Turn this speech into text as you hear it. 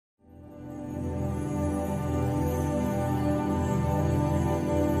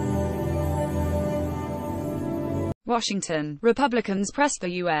Washington. Republicans pressed the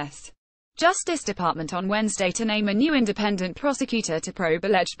U.S. Justice Department on Wednesday to name a new independent prosecutor to probe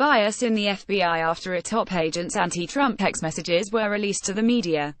alleged bias in the FBI after a top agent's anti-Trump text messages were released to the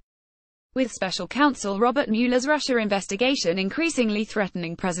media. With special counsel Robert Mueller's Russia investigation increasingly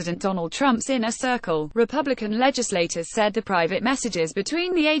threatening President Donald Trump's inner circle, Republican legislators said the private messages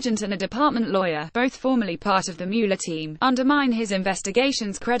between the agent and a department lawyer, both formerly part of the Mueller team, undermine his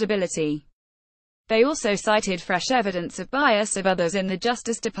investigation's credibility. They also cited fresh evidence of bias of others in the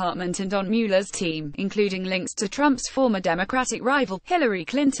Justice Department and on Mueller's team, including links to Trump's former Democratic rival, Hillary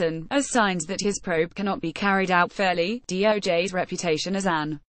Clinton, as signs that his probe cannot be carried out fairly. DOJ's reputation as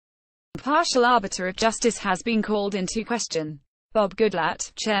an impartial arbiter of justice has been called into question. Bob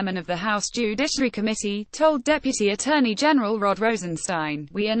Goodlatte, chairman of the House Judiciary Committee, told Deputy Attorney General Rod Rosenstein,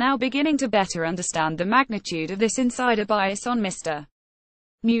 "We are now beginning to better understand the magnitude of this insider bias on Mr.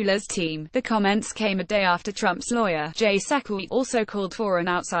 Mueller's team." The comments came a day after Trump's lawyer, Jay Sekulow, also called for an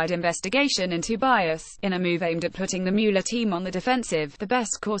outside investigation into bias, in a move aimed at putting the Mueller team on the defensive. "The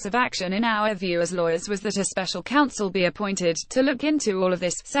best course of action in our view as lawyers was that a special counsel be appointed to look into all of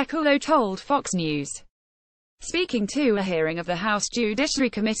this," Sekulow told Fox News. Speaking to a hearing of the House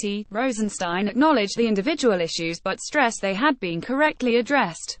Judiciary Committee, Rosenstein acknowledged the individual issues but stressed they had been correctly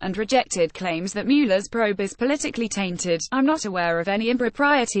addressed, and rejected claims that Mueller's probe is politically tainted. "I'm not aware of any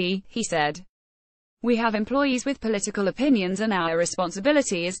impropriety," he said. "We have employees with political opinions and our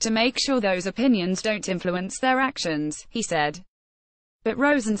responsibility is to make sure those opinions don't influence their actions," he said. But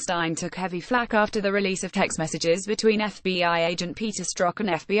Rosenstein took heavy flack after the release of text messages between FBI agent Peter Strzok and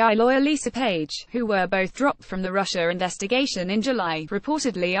FBI lawyer Lisa Page, who were both dropped from the Russia investigation in July,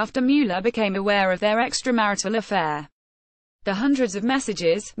 reportedly after Mueller became aware of their extramarital affair. The hundreds of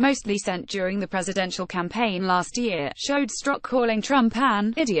messages, mostly sent during the presidential campaign last year, showed Strzok calling Trump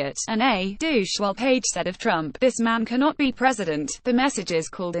an idiot and a douche, while Page said of Trump, "This man cannot be president." The messages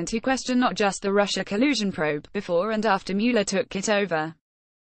called into question not just the Russia collusion probe, before and after Mueller took it over.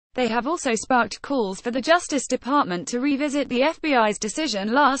 They have also sparked calls for the Justice Department to revisit the FBI's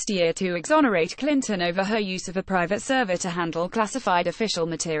decision last year to exonerate Clinton over her use of a private server to handle classified official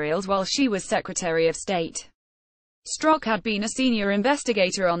materials while she was Secretary of State. Strzok had been a senior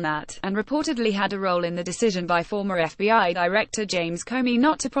investigator on that, and reportedly had a role in the decision by former FBI Director James Comey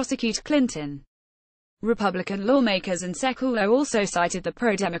not to prosecute Clinton. Republican lawmakers and Sekulow also cited the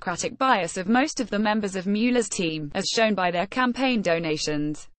pro-democratic bias of most of the members of Mueller's team, as shown by their campaign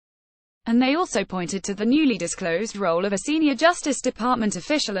donations. And they also pointed to the newly disclosed role of a senior Justice Department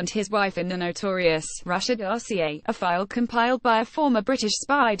official and his wife in the notorious Russia dossier, a file compiled by a former British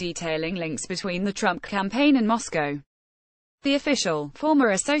spy detailing links between the Trump campaign and Moscow. The official, former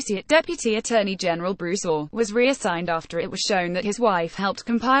Associate Deputy Attorney General Bruce Orr, was reassigned after it was shown that his wife helped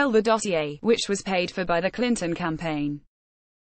compile the dossier, which was paid for by the Clinton campaign.